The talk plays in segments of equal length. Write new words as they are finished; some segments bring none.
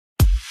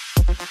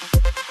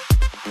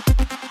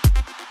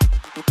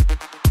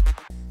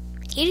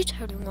Hey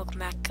YouTube, and welcome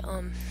back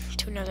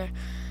to another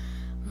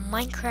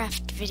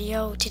Minecraft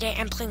video. Today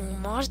I'm playing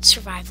Modded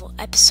Survival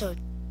episode,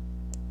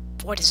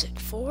 what is it,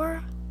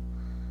 4?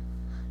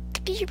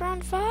 Could be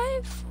around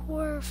 5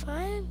 or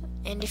 5.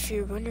 And if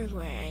you're wondering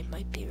where I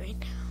might be right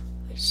now,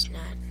 it's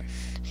not.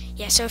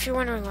 Yeah, so if you're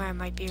wondering where I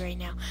might be right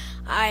now,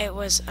 I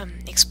was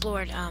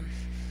explored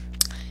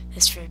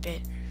this for a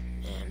bit.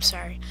 I'm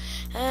sorry.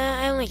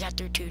 I only got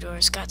through 2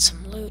 doors, got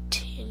some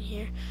loot in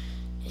here.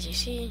 As you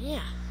see,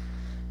 yeah.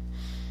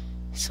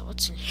 So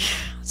what's in here?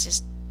 Let's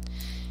just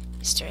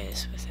destroy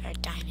this with our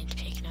diamond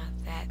pick, not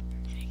that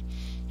pick.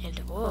 And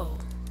whoa.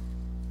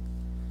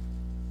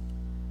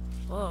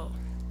 Whoa.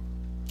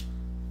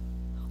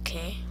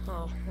 Okay.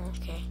 Oh,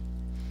 okay.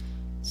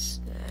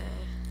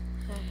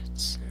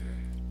 That's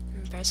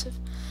impressive.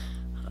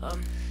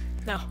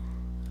 No.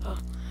 Oh.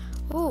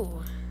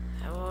 Ooh.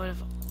 I would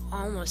have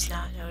almost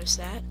not noticed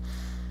that.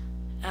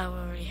 I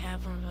already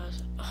have one of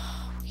those.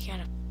 Oh, we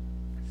gotta.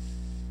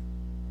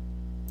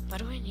 Why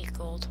do I need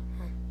gold?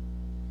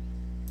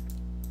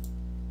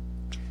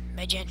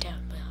 Magenta.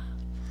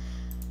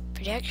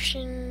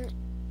 Protection.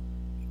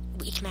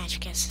 Weak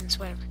magic essence,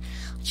 whatever.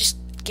 I'll just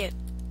get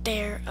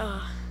there.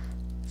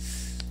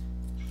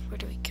 Where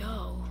do we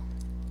go?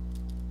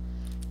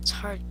 It's a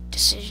hard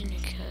decision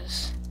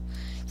because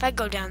if I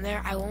go down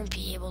there, I won't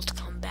be able to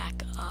come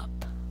back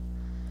up.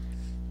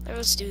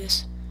 Let's do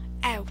this.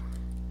 Ow.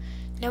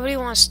 Nobody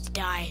wants to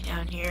die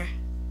down here.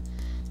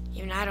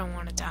 Even I don't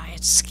want to die.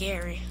 It's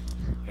scary.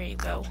 Where you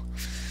go?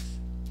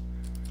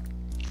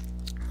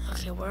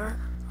 Okay,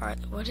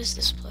 what is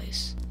this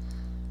place?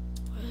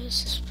 What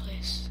is this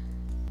place?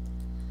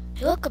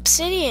 Hey, look,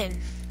 obsidian!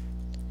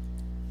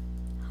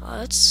 Oh,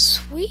 that's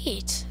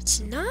sweet. That's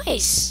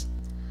nice.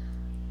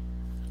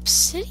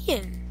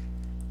 Obsidian.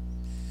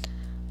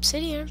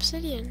 Obsidian.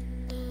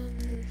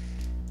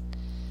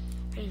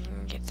 I didn't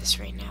even get this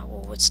right now.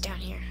 Well, what's down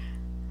here?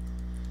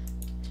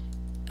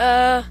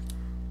 Don't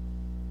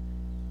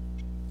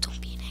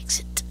be an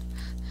exit.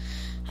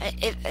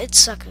 It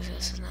sucks if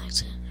this is an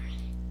accident.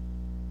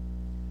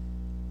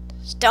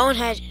 Stone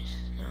hedge.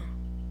 No.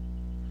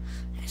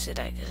 I said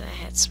I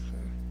had some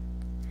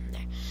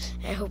there.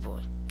 I hope it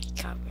would be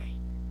copyright.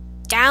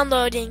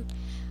 Downloading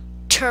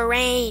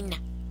terrain.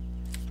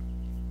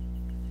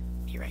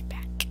 Be right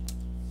back.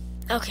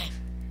 Okay.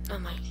 Oh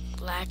my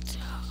lagged.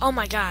 Oh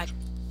my god.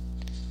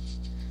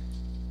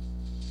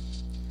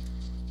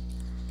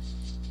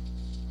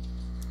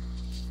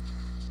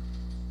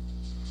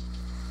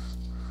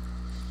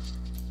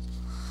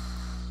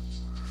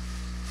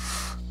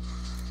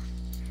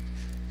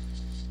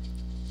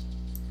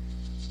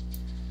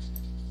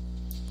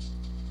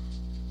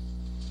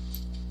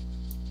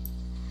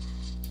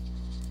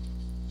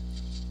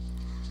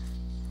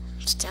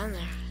 It's down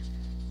there.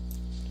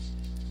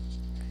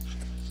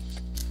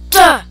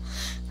 Duh!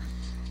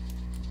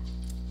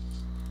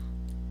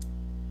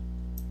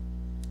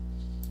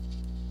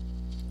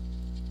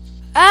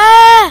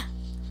 Ah!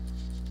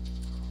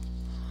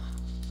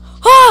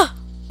 Oh!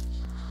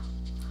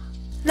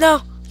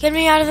 No! Get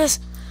me out of this!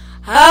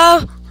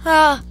 Oh!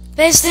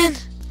 Piston!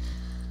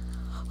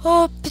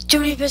 Oh, too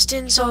many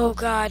pistons! Oh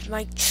god,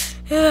 my...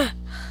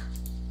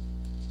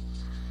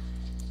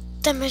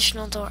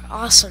 Dimensional door,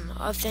 awesome.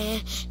 Oh,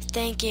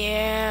 thank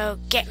you.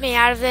 Get me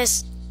out of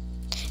this.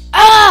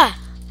 Ah!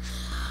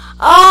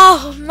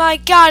 Oh my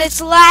god, it's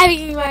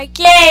lagging my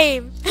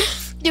game.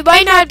 You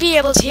might not be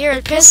able to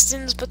hear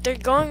pistons, but they're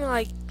going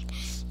like,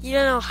 you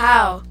don't know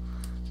how.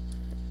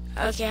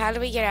 Okay, how do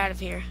we get out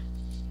of here?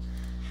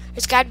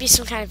 There's got to be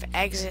some kind of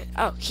exit.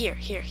 Oh, here.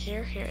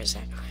 Is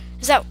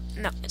that?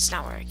 No, it's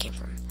not where I came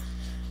from.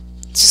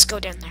 Let's just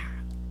go down there.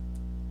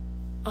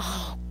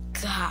 Oh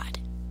god.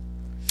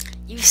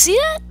 You see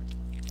that?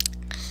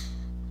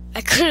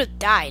 I could have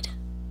died.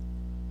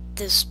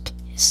 Those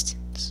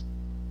pistons.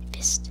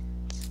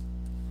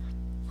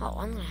 Oh,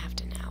 I'm gonna have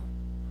to now.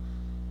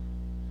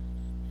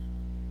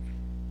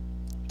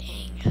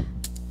 Dang.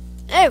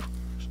 Oh!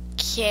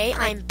 Okay,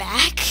 I'm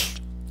back.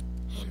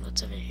 And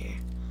what's over here?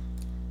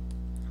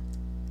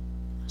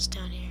 What's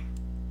down here?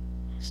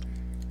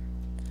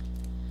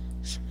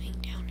 Something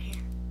down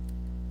here.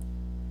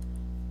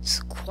 It's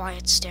a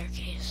quiet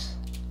staircase.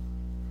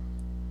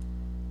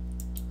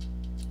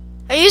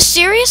 Are you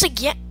serious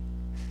again?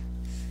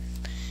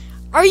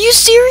 Are you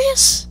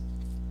serious?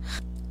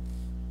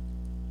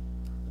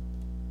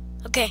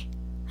 Okay,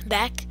 I'm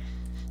back.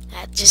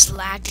 That just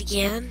lagged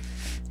again.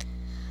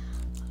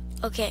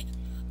 Okay,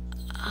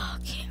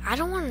 I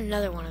don't want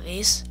another one of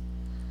these.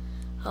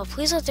 Oh,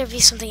 please let there be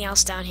something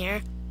else down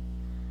here.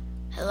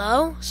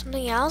 Hello?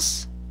 Something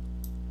else?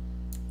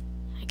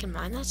 I can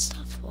mine that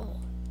stuff? Oh.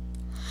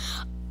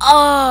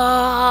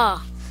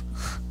 Oh!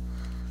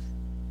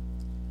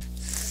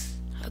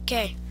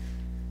 Okay,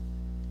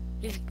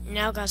 we've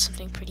now got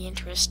something pretty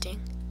interesting.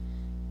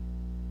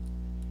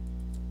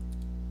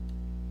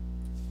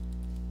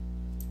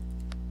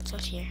 What's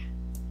out here?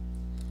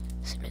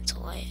 Cement's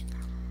light.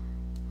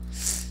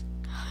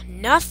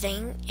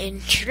 Nothing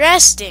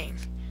interesting.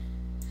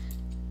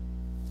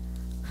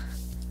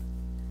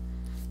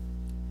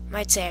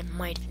 Might say I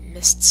might have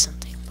missed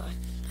something, but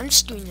I'm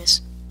just doing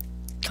this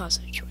because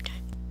of a short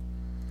time.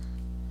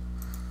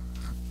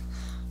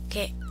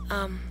 Okay,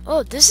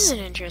 oh, this is an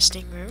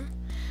interesting room.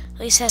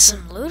 At least has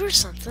some loot or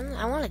something.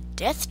 I want a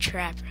death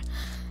trap.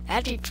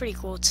 That'd be pretty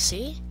cool to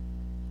see.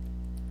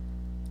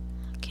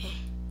 Okay.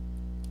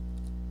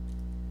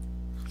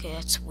 Okay,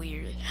 that's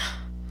weird.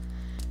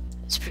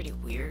 That's pretty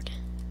weird.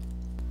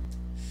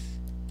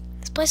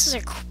 These places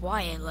are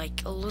quiet,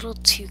 like a little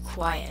too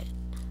quiet.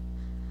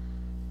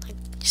 Like,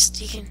 just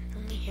you can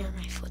only hear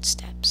my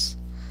footsteps.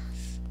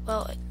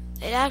 Well,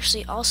 it'd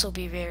actually also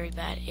be very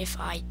bad if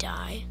I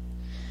die.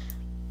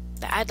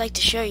 But I'd like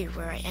to show you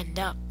where I end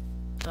up,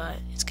 but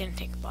it's gonna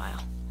take a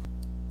while.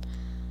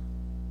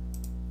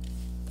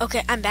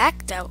 Okay, I'm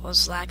back. That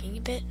was lagging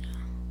a bit.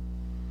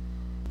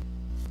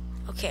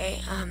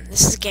 Okay,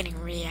 this is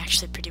getting really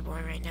actually pretty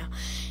boring right now.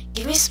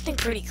 Give me something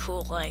pretty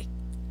cool, like,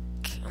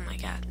 oh my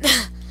god.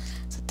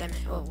 So, damn it.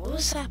 Oh, what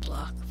was that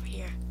block over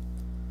here?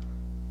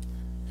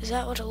 Is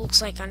that what it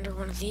looks like under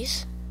one of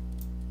these?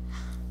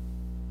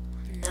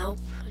 Nope.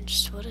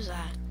 Just what is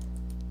that?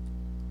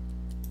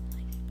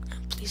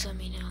 Please let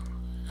me know.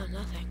 Oh,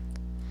 nothing.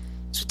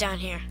 So down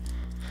here.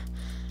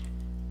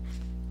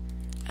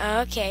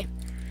 Okay.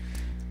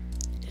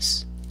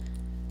 This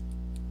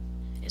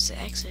is the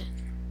exit.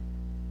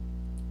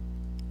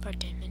 Part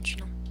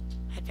dimensional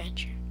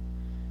adventure.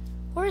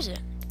 Where is it?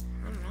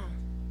 I don't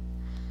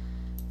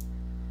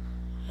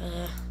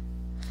know.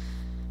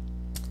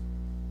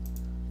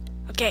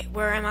 Okay,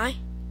 where am I?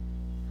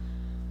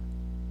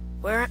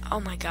 Where? Oh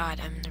my god,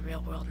 I'm in the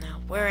real world now.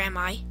 Where am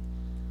I?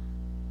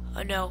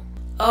 Oh no.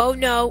 Oh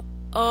no.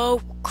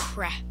 Oh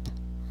crap.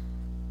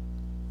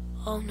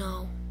 Oh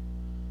no.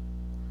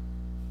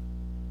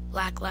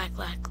 Lag. Huge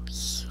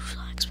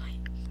lag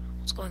spike.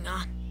 What's going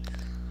on?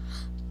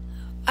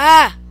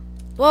 Ah!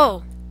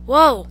 Whoa.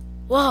 Whoa.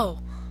 Whoa.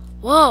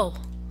 Whoa.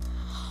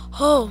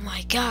 Oh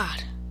my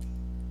god.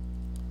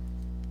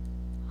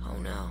 Oh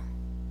no.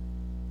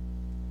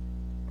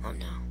 Oh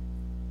no.